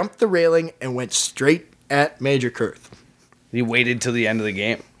jumped the railing and went straight at Major Kurth. He waited till the end of the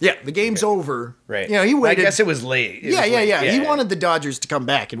game. Yeah, the game's over. Right. He waited. I guess it was late. Yeah. He wanted the Dodgers to come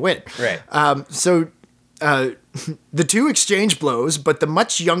back and win. Right. The two exchanged blows, but the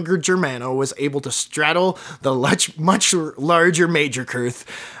much younger Germano was able to straddle the much larger Major Kurth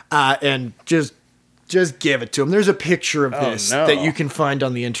and just give it to him. There's a picture of this that you can find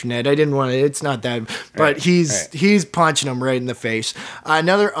on the internet. I didn't want to, it's not that, but he's punching him right in the face.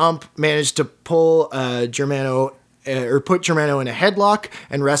 Another ump managed to pull Germano or put Germano in a headlock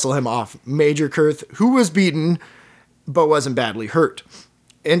and wrestle him off Major Kurth, who was beaten but wasn't badly hurt.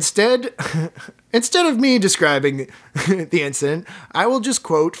 Instead of me describing the incident, I will just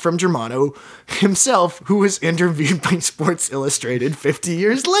quote from Germano himself, who was interviewed by Sports Illustrated 50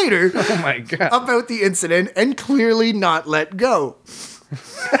 years later about the incident and clearly not let go.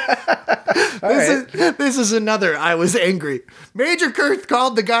 This is another I was angry. Major Kurth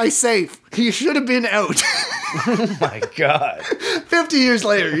called the guy safe. He should have been out. Oh my God. 50 years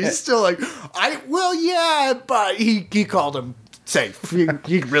later, he's still like, but he called him safe.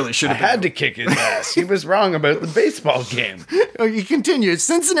 He really should have. I had to kick his ass. He was wrong about the baseball game. He continues.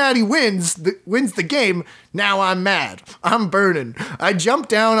 Cincinnati wins the game. Now I'm mad. I'm burning. I jump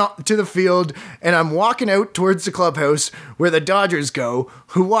down to the field and I'm walking out towards the clubhouse where the Dodgers go.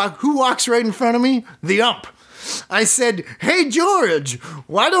 Who walks right in front of me? The ump. I said, "Hey George,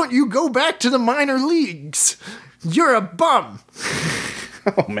 why don't you go back to the minor leagues? You're a bum."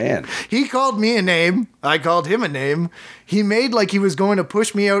 Oh, man. He called me a name. I called him a name. He made like he was going to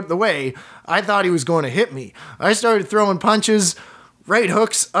push me out the way. I thought he was going to hit me. I started throwing punches, right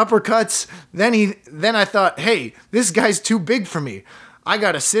hooks, uppercuts. Then I thought, hey, this guy's too big for me. I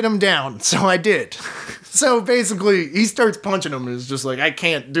got to sit him down. So I did. So basically, he starts punching him and is just like, I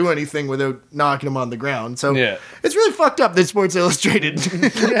can't do anything without knocking him on the ground. So it's really fucked up that Sports Illustrated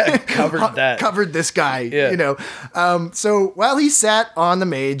covered this guy, you know. So while he sat on the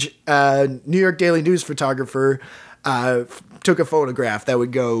Mage, New York Daily News photographer took a photograph that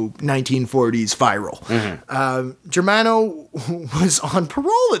would go 1940s viral. Germano was on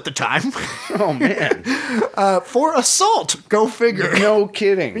parole at the time. Oh, man. For assault. Go figure. No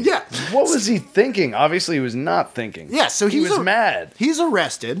kidding. Yeah. What was he thinking? Obviously, he was not thinking. Yeah, so he was mad. He's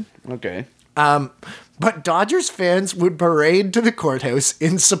arrested. Okay. But Dodgers fans would parade to the courthouse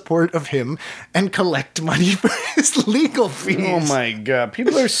in support of him and collect money for his legal fees. Oh, my God.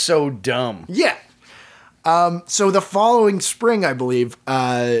 People are so dumb. Yeah. So the following spring, I believe,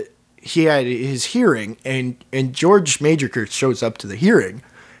 he had his hearing, and George Majorkirk shows up to the hearing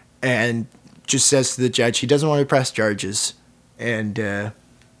and just says to the judge he doesn't want to press charges, and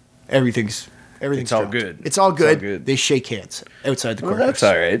everything's all good. It's all good. They shake hands outside the courthouse. That's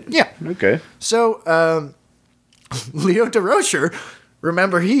all right. Yeah. Okay. So Leo Durocher,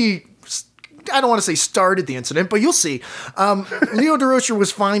 remember I don't want to say started the incident, but you'll see. Leo Durocher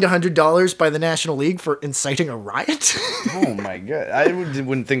was fined $100 by the National League for inciting a riot. Oh, my God. I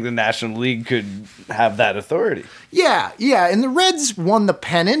wouldn't think the National League could have that authority. Yeah. And the Reds won the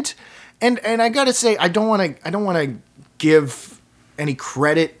pennant. And I got to say, I don't want to give any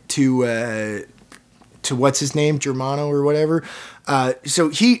credit to what's his name, Germano or whatever.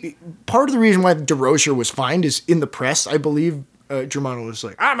 So part of the reason why Durocher was fined is in the press, I believe. Germano was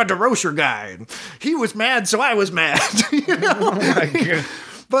like, I'm a DeRocher guy. And he was mad, so I was mad. You know? Oh, my God.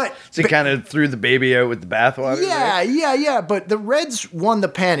 But so he kind of threw the baby out with the bathwater? Yeah. But the Reds won the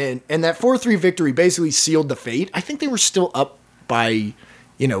pennant, and that 4-3 victory basically sealed the fate. I think they were still up by,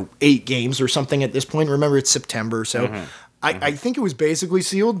 8 games or something at this point. Remember, it's September, so I think it was basically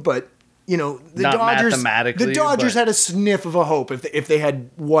sealed, but... the Dodgers had a sniff of a hope if they had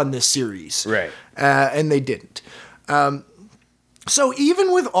won this series. Right. And they didn't. So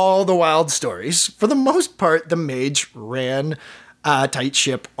even with all the wild stories, for the most part, the Mage ran a tight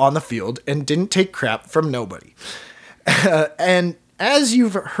ship on the field and didn't take crap from nobody. And as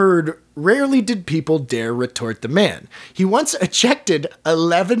you've heard, rarely did people dare retort the man. He once ejected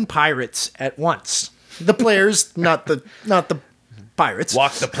 11 Pirates at once. The players, not the Pirates.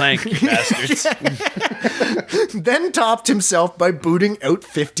 Walk the plank, you bastards. Then topped himself by booting out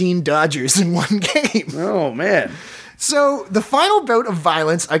 15 Dodgers in one game. Oh, man. So, the final bout of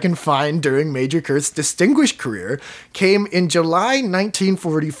violence I can find during Majorkirk's distinguished career came in July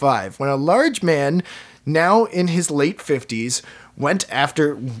 1945, when a large man, now in his late 50s, went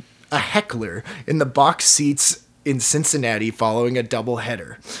after a heckler in the box seats in Cincinnati following a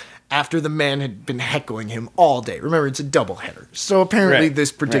doubleheader, after the man had been heckling him all day. Remember, it's a doubleheader. So, apparently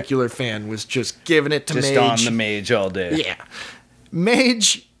this particular fan was just giving it to Mage. Just on the Mage all day. Yeah.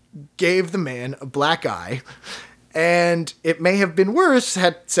 Mage gave the man a black eye. And it may have been worse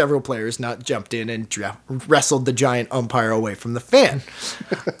had several players not jumped in and wrestled the giant umpire away from the fan.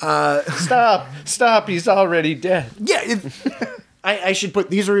 Stop! He's already dead. Yeah, I should put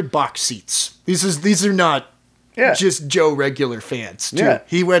these are box seats. These are not just Joe regular fans. Too. Yeah,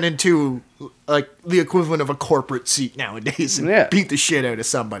 he went into like the equivalent of a corporate seat nowadays and beat the shit out of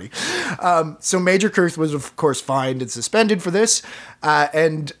somebody. So Majorkirk was of course fined and suspended for this,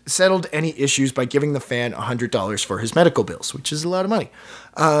 and settled any issues by giving the fan $100 for his medical bills, which is a lot of money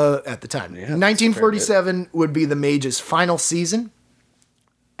at the time. Yeah, 1947 would be the Mage's final season.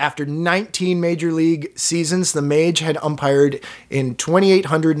 After 19 Major League seasons, the Mage had umpired in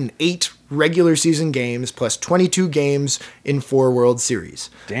 2,808 regular season games, plus 22 games in 4 World Series.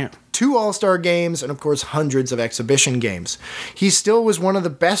 Damn. 2 All-Star games, and of course hundreds of exhibition games. He still was one of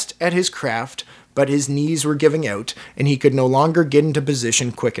the best at his craft, but his knees were giving out, and he could no longer get into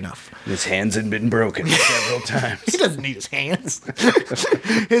position quick enough. His hands had been broken several times. He doesn't need his hands.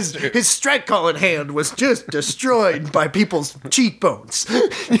 his strike calling hand was just destroyed by people's cheekbones.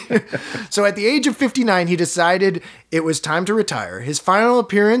 So at the age of 59, he decided it was time to retire. His final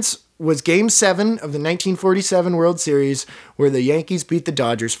appearance was Game 7 of the 1947 World Series, where the Yankees beat the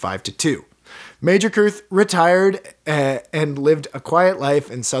Dodgers 5-2. Majorkirk retired and lived a quiet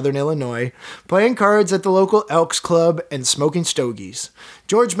life in southern Illinois, playing cards at the local Elks Club and smoking stogies.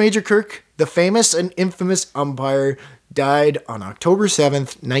 George Majorkirk, the famous and infamous umpire, died on October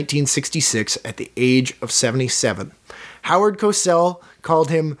 7th, 1966, at the age of 77. Howard Cosell called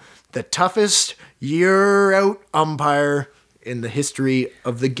him the toughest year-out umpire in the history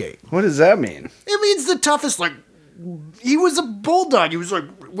of the game. What does that mean? It means the toughest, like, he was a bulldog. He was like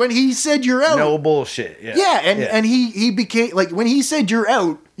when he said you're out. No bullshit. Yeah. Yeah, and he became like when he said you're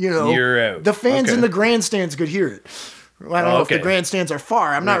out, You're out. The fans in the grandstands could hear it. Well, I don't know if the grandstands are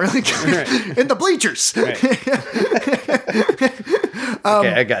far. I'm not really in the bleachers. Right.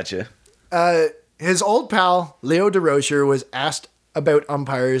 Okay, I got you. His old pal Leo Durocher was asked about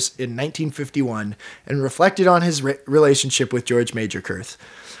umpires in 1951 and reflected on his relationship with George Majorkurth.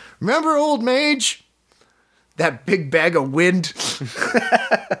 Remember old Mage? That big bag of wind?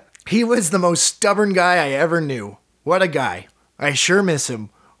 He was the most stubborn guy I ever knew. What a guy. I sure miss him.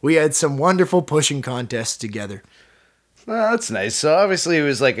 We had some wonderful pushing contests together. Well, that's nice. So obviously he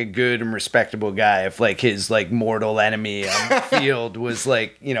was like a good and respectable guy. If like his like mortal enemy on the field was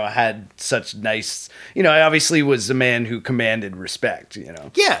like, had such nice, obviously was a man who commanded respect,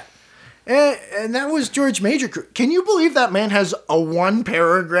 Yeah. And that was George Majorkurth. Can you believe that man has a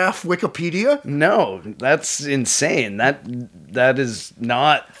 1-paragraph Wikipedia? No, that's insane. That is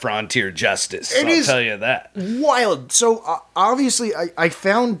not frontier justice. I'll tell you that. Wild. So obviously, I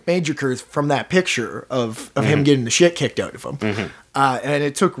found Majorkurth from that picture of him getting the shit kicked out of him, and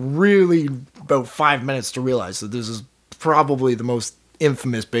it took really about 5 minutes to realize that this is probably the most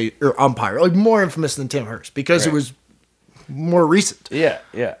infamous umpire, like more infamous than Tim Hurst, because it was more recent. Yeah,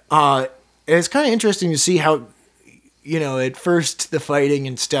 yeah. And it's kind of interesting to see how, at first the fighting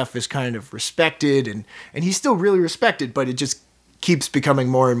and stuff is kind of respected, and he's still really respected, but it just keeps becoming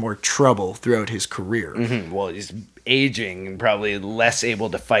more and more trouble throughout his career. Mm-hmm. Well, he's aging and probably less able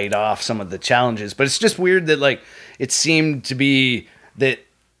to fight off some of the challenges. But it's just weird that, like, it seemed to be that,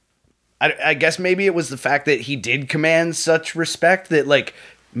 I guess maybe it was the fact that he did command such respect that, like,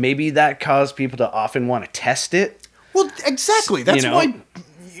 maybe that caused people to often want to test it. Well, exactly. That's why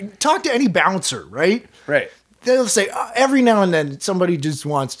you talk to any bouncer, right? Right. They'll say every now and then somebody just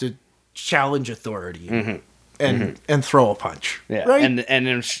wants to challenge authority and throw a punch. Yeah. Right? And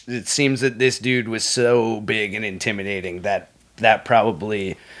it seems that this dude was so big and intimidating that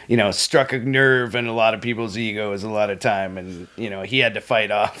probably, struck a nerve in a lot of people's egos a lot of time. And, he had to fight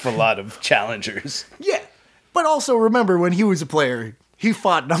off a lot of challengers. Yeah. But also remember when he was a player, he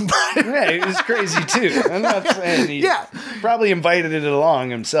fought an umpire. Yeah, it was crazy too. I'm not saying he probably invited it along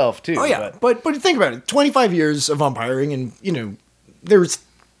himself too. Oh yeah, but think about it. 25 years of umpiring, and there's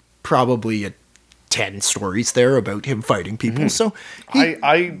probably 10 stories there about him fighting people. So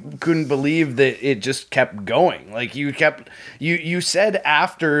I couldn't believe that it just kept going. Like you said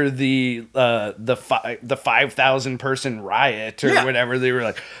after the 5,000 person riot or whatever, they were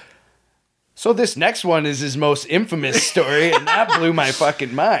like, so this next one is his most infamous story, and that blew my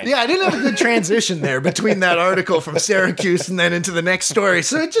fucking mind. Yeah, I didn't have a good transition there between that article from Syracuse and then into the next story,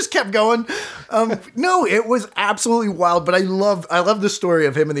 so it just kept going. No, it was absolutely wild, but I love the story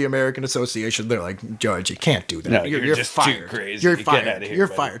of him and the American Association. They're like, George, you can't do that. No, you're just fired. Too crazy. You're Get fired. out of here, You're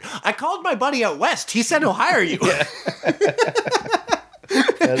buddy. fired. I called my buddy out west. He said he'll hire you. Yeah.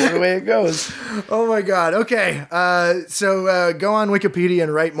 That's the way it goes. Oh my God. Okay. So go on Wikipedia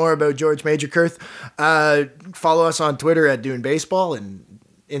and write more about George Majorkurth. Follow us on Twitter at Doing Baseball and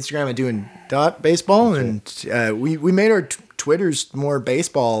Instagram at Doing.Baseball. And we made our Twitters more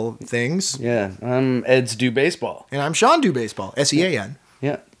baseball things. Yeah. I'm Ed's Do Baseball. And I'm Sean Do Baseball. SEAN.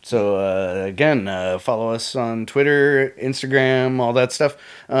 Yeah. So, again, follow us on Twitter, Instagram, all that stuff.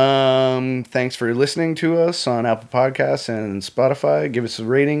 Thanks for listening to us on Apple Podcasts and Spotify. Give us a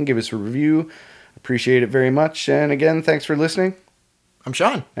rating, give us a review. Appreciate it very much. And again, thanks for listening. I'm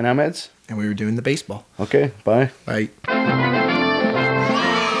Sean. And I'm Eds. And we were doing the baseball. Okay, bye. Bye.